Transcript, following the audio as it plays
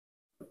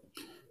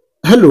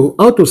Hello,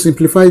 how to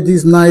simplify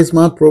this nice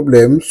math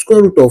problem?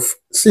 Square root of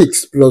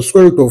 6 plus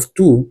square root of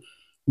 2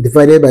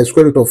 divided by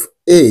square root of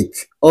 8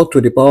 all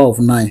to the power of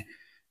 9.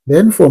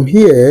 Then from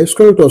here,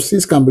 square root of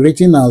 6 can be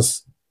written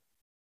as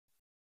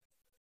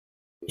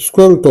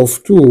square root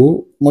of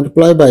 2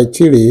 multiplied by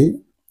 3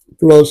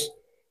 plus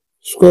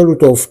square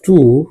root of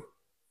 2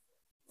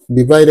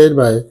 divided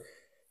by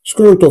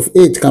square root of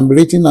 8 can be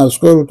written as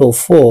square root of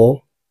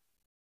 4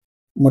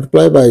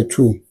 multiplied by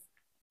 2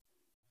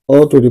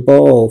 all to the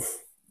power of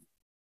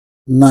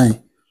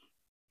 9.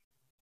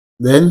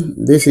 Then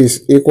this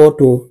is equal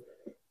to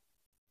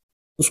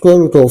square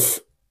root of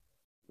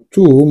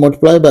 2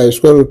 multiplied by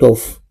square root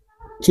of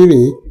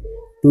 3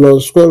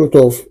 plus square root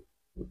of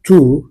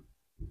 2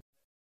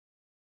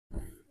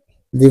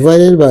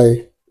 divided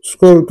by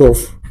square root of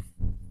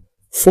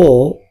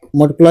 4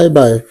 multiplied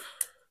by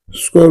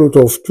square root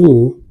of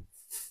 2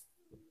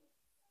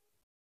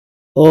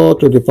 all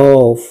to the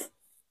power of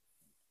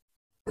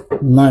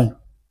 9.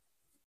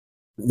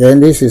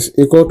 Then this is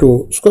equal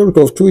to square root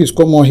of 2 is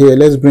common here.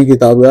 Let's bring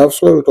it out. We have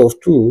square root of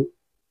 2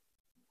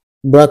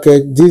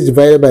 bracket this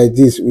divided by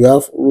this. We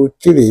have root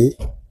 3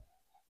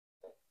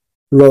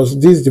 plus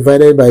this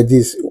divided by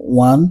this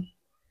 1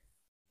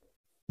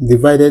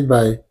 divided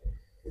by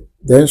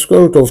then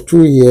square root of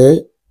 2 here,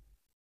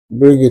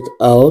 bring it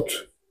out,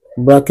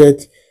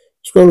 bracket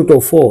square root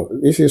of 4,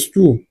 this is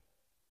 2,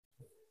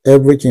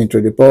 everything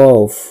to the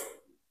power of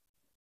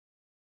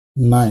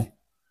 9.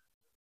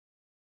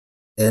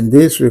 And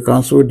this, we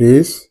cancel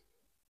this.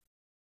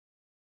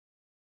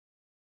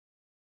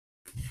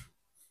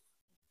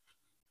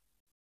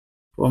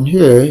 From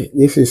here,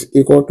 this is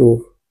equal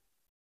to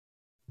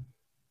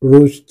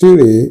root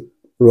 3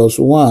 plus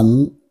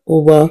 1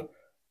 over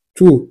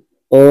 2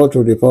 all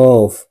to the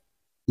power of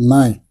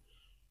 9.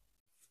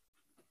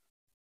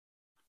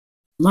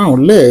 Now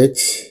let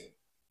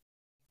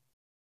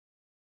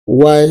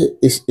y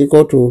is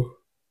equal to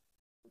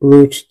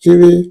root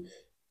 3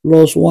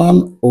 plus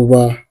 1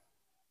 over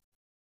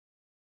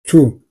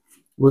 2.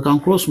 We can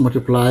cross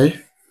multiply,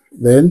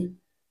 then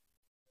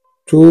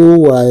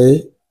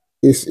 2y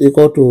is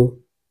equal to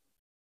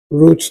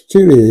root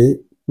 3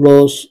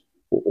 plus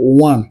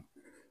 1.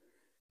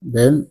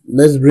 Then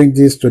let's bring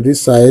this to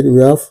this side.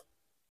 We have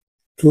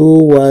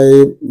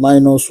 2y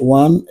minus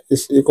 1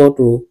 is equal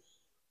to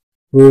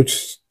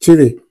root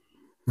 3.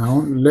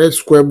 Now let's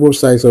square both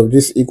sides of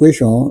this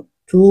equation.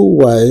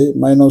 2y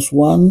minus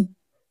 1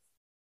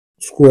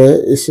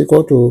 square is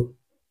equal to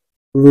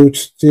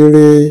root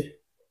 3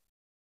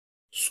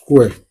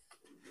 square.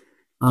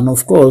 And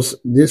of course,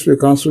 this will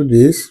cancel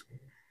this.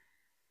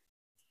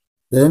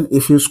 Then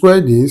if you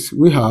square this,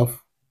 we have,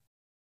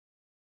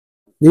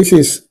 this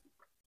is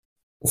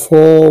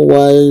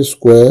 4y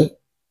square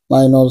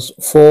minus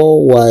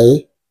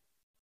 4y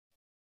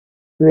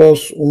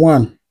plus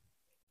 1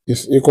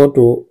 is equal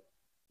to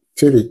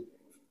 3.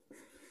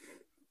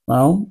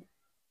 Now,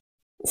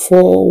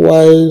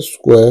 4y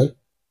square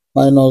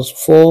minus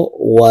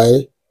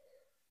 4y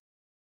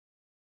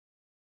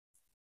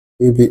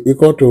will be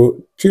equal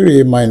to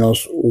 3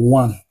 minus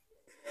 1.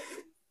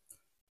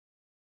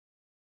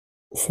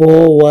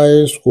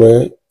 4y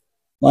square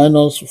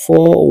minus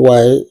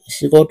 4y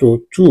is equal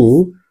to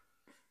 2.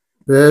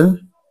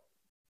 Then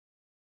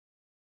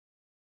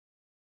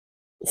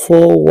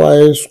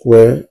 4y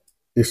square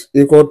is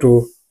equal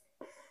to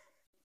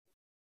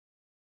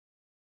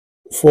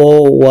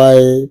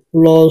 4y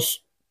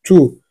plus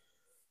 2.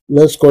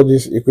 Let's call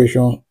this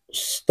equation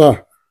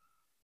star.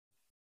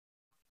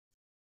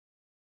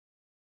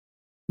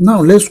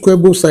 Now let's square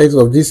both sides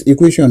of this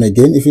equation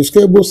again. If you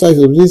square both sides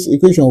of this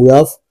equation, we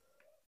have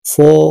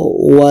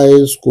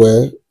 4y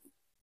square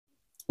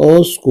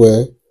all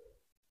square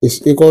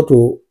is equal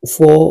to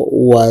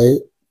 4y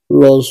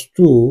plus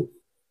 2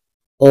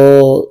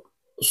 all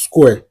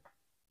square.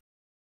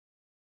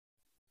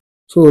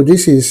 So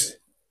this is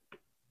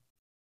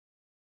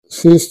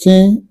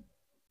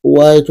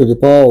 16y to the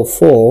power of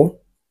 4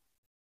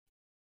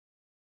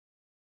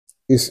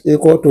 is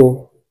equal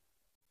to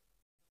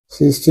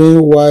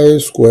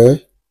 16y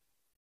square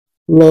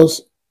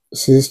plus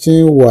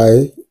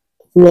 16y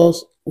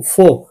plus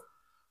 4.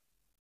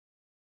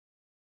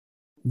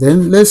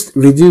 Then let's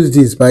reduce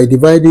this by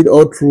dividing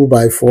all through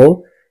by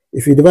 4.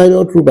 If you divide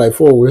all through by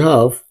 4, we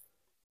have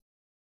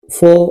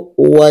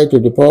 4y to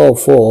the power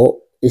of 4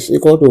 is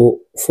equal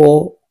to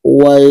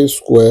 4y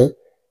square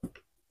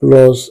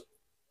plus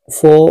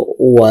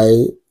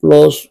 4y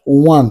plus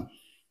 1.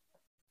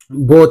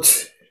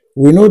 But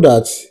we know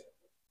that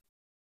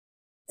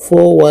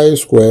 4y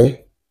square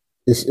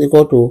is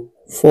equal to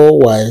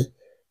 4y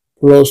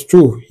plus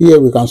 2. Here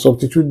we can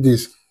substitute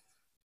this.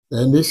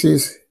 Then this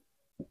is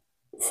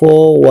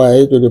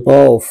 4y to the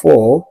power of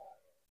 4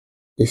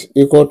 is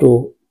equal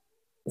to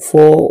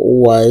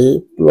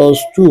 4y plus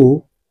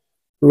 2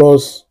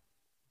 plus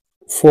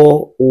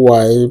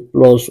 4y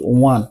plus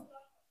 1.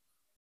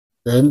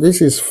 Then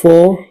this is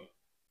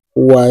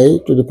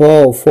 4y to the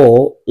power of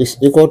 4 is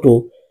equal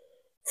to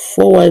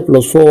 4y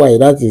plus 4y,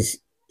 that is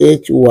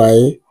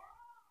 8y,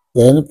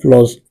 then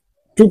plus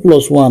 2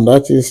 plus 1,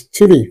 that is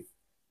 3.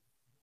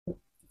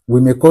 we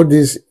may call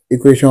this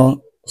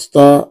equation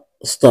star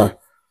star.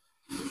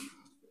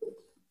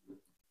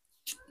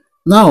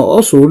 Now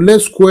also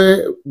let's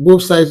square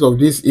both sides of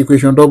this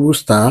equation double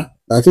star,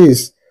 that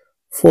is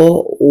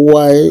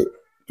 4y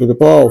to the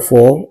power of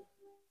 4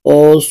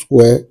 all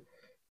square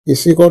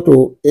is equal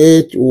to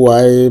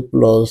 8y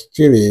plus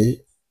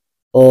 3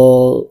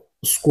 all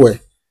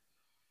square.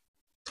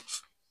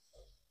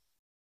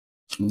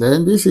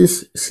 Then this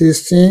is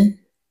 16y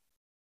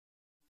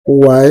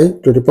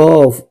to the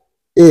power of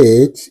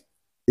 8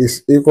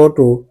 is equal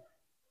to,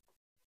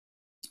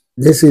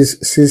 this is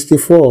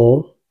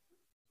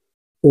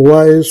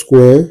 64y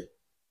square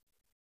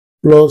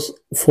plus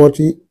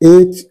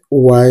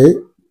 48y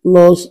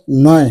plus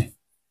 9.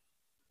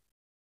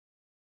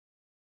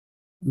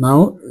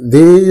 Now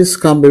this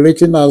can be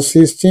written as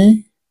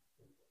 16y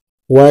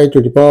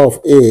to the power of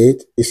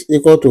 8 is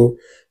equal to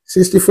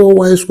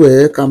 64y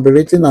square can be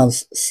written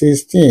as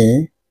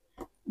 16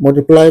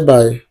 multiplied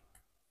by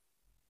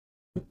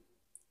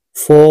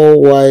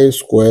 4y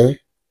square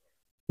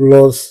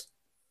plus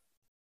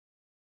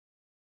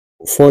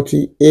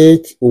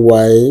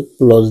 48y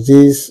plus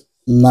this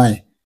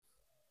 9.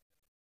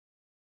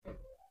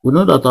 We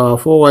know that our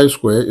 4y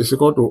square is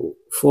equal to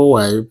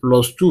 4y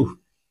plus 2.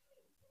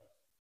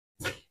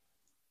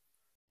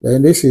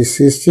 Then this is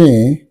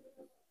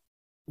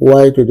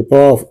 16y to the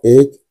power of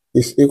 8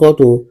 is equal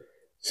to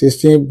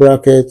 16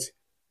 bracket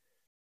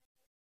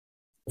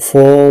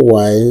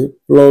 4y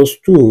plus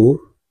 2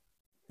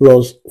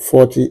 plus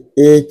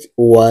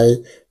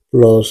 48y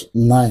plus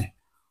 9.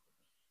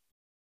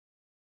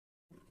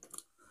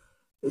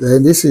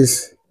 Then this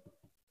is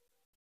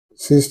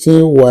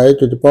 16y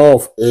to the power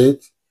of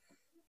 8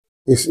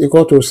 is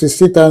equal to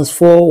 60 times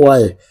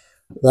 4y,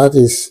 that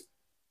is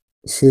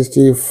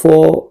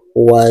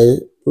 64y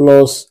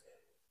plus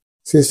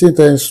 16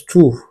 times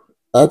 2,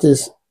 that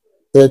is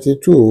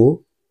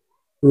 32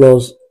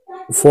 plus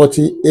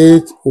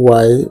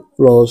 48y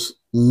plus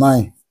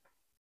 9.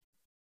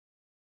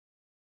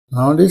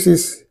 Now this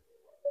is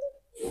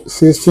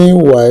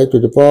 16y to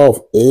the power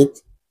of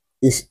 8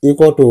 is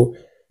equal to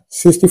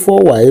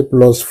 64y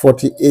plus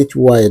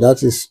 48y,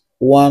 that is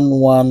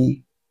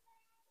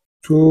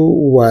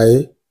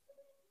 112y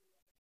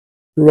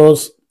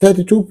plus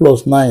 32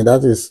 plus 9,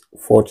 that is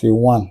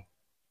 41.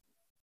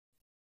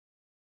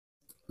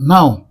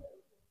 Now,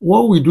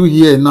 what we do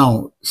here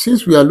now,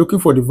 since we are looking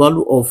for the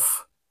value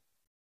of,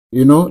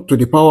 to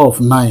the power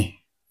of 9,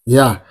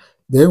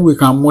 then we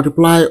can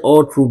multiply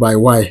all through by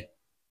y.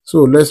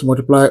 So let's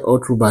multiply all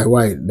through by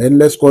y. Then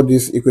let's call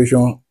this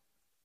equation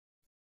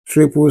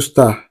triple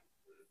star.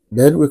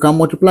 Then we can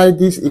multiply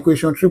this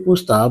equation triple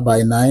star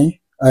by 9.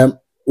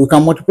 We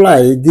can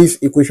multiply this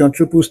equation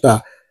triple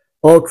star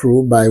all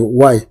through by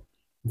y.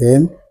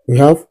 Then we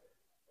have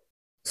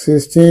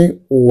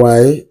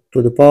 16y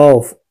to the power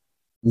of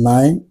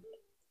 9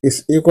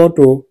 is equal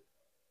to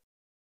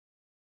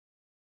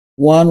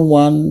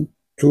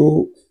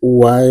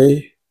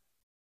 112y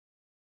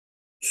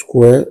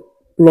square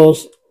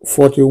plus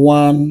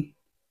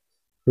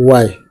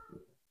 41y.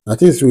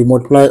 That is, we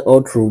multiply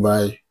all through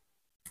by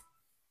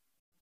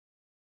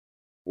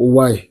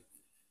y.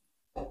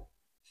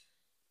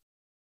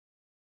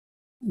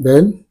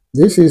 Then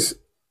this is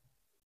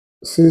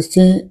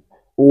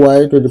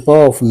 16y to the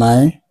power of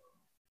 9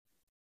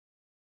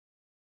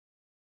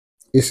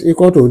 is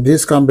equal to,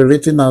 this can be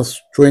written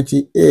as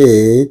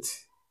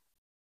 28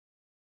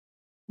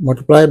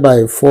 multiplied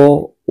by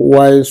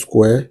 4y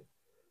square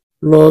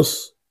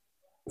plus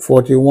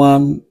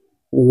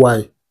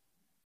 41y.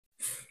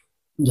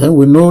 Then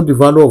we know the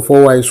value of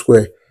 4y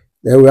square.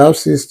 Then we have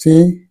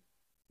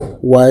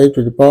 16y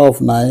to the power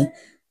of 9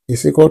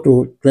 is equal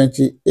to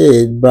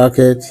 28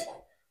 bracket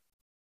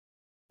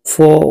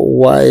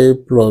 4y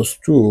plus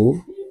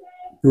 2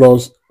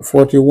 plus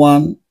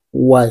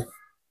 41y.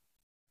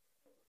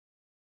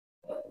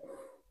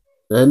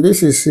 Then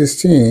this is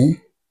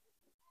 16y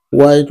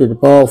to the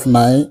power of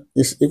 9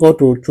 is equal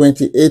to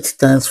 28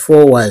 times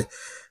 4y.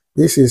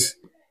 This is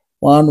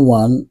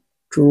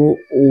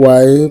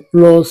 112y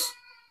plus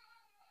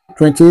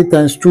 28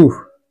 times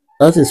 2.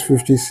 That is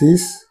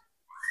 56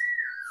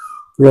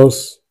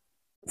 plus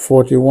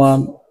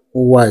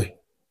 41y.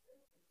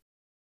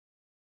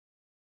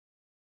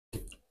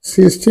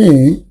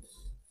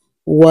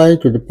 16y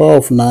to the power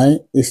of 9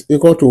 is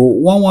equal to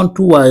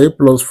 112y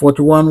plus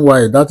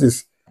 41y. That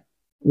is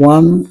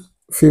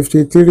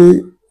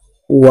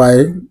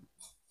 153y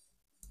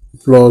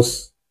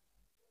plus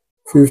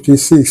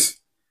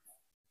 56.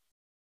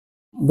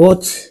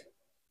 But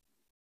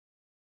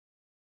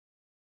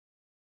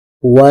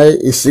y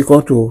is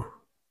equal to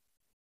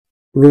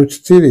root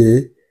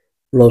 3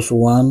 plus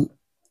 1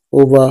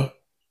 over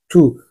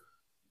 2.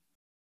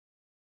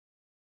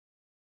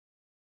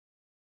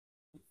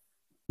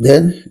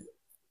 Then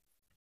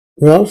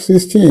we have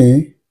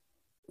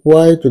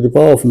 16y to the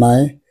power of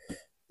 9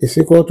 is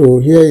equal to,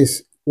 here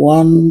is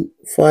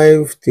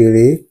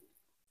 153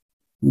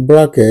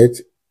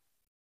 bracket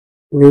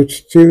root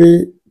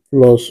 3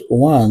 plus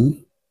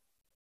 1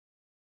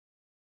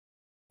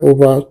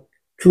 over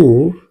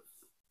 2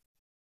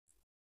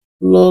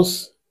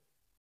 plus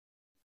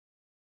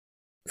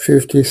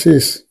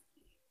 56.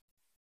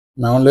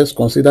 Now let's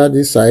consider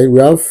this side. We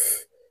have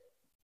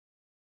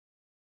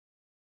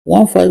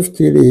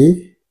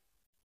 153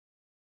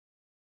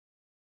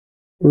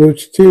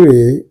 root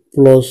 3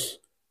 plus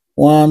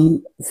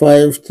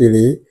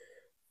 153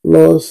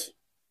 plus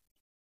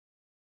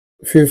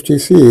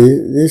 56.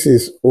 This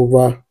is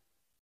over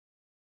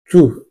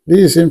 2. This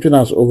is the same thing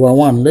as over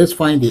 1. Let's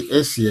find the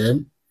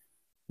LCM.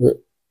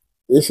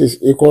 This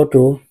is equal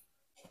to,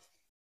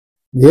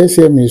 the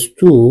LCM is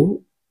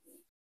 2.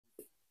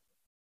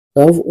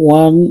 We have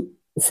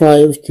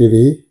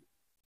 153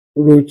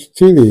 root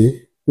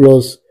 3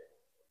 plus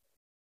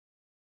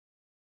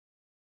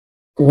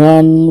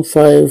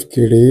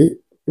 153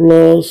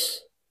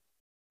 plus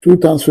 2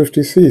 times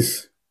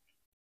 56.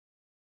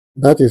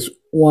 That is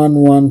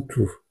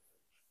 112.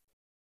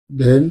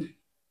 Then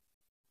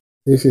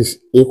this is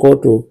equal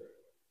to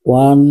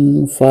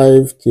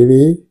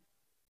 153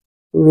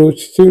 root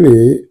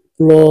 3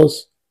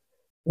 plus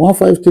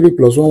 153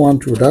 plus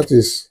 112. That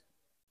is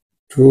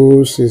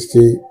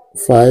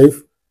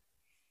 265.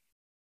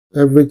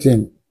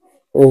 Everything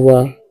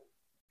over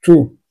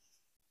 2.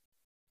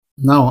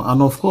 Now,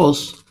 and of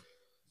course,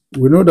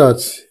 we know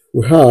that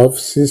we have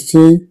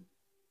 60y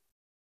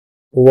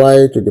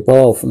to the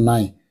power of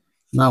 9.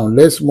 Now,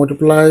 let's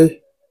multiply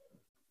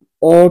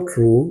all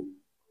through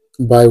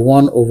by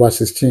 1 over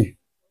 16.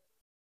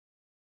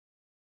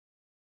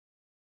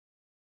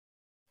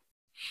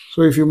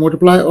 So if you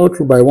multiply all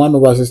through by 1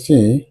 over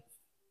 16,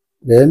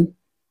 then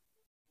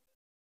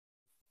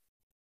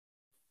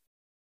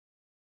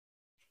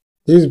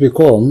this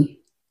becomes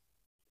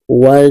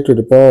y to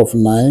the power of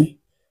 9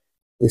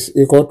 is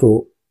equal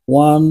to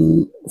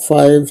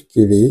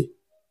 153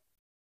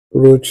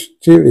 root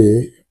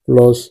 3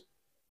 plus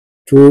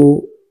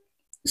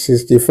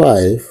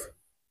 265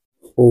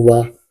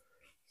 over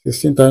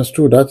 16 times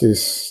 2, that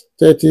is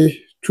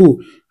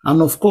 32.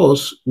 And of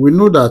course, we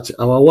know that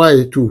our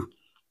y2,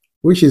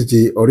 which is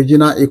the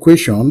original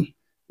equation,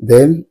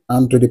 then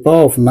and to the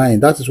power of 9,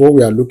 that is what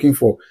we are looking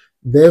for.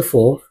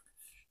 Therefore,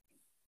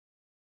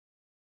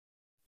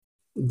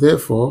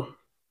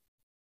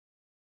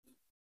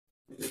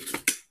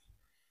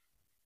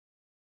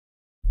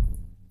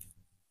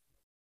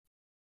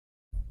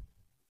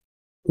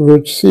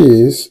 root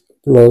 6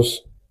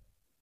 plus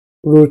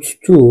root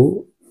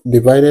 2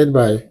 divided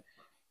by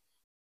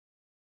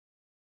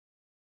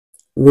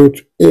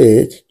root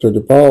 8 to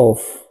the power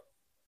of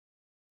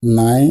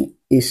 9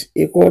 is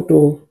equal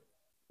to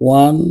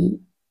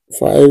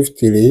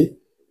 153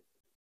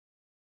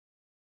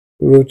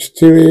 root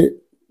 3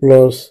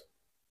 plus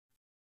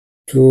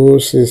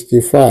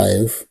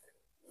 265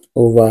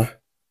 over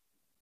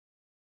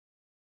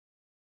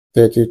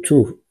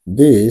 32.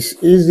 This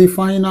is the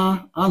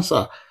final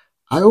answer.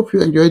 I hope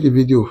you enjoyed the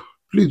video.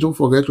 Please don't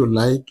forget to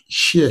like,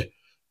 share,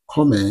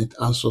 comment,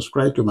 and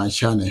subscribe to my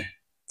channel.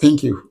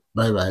 Thank you.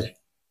 Bye-bye.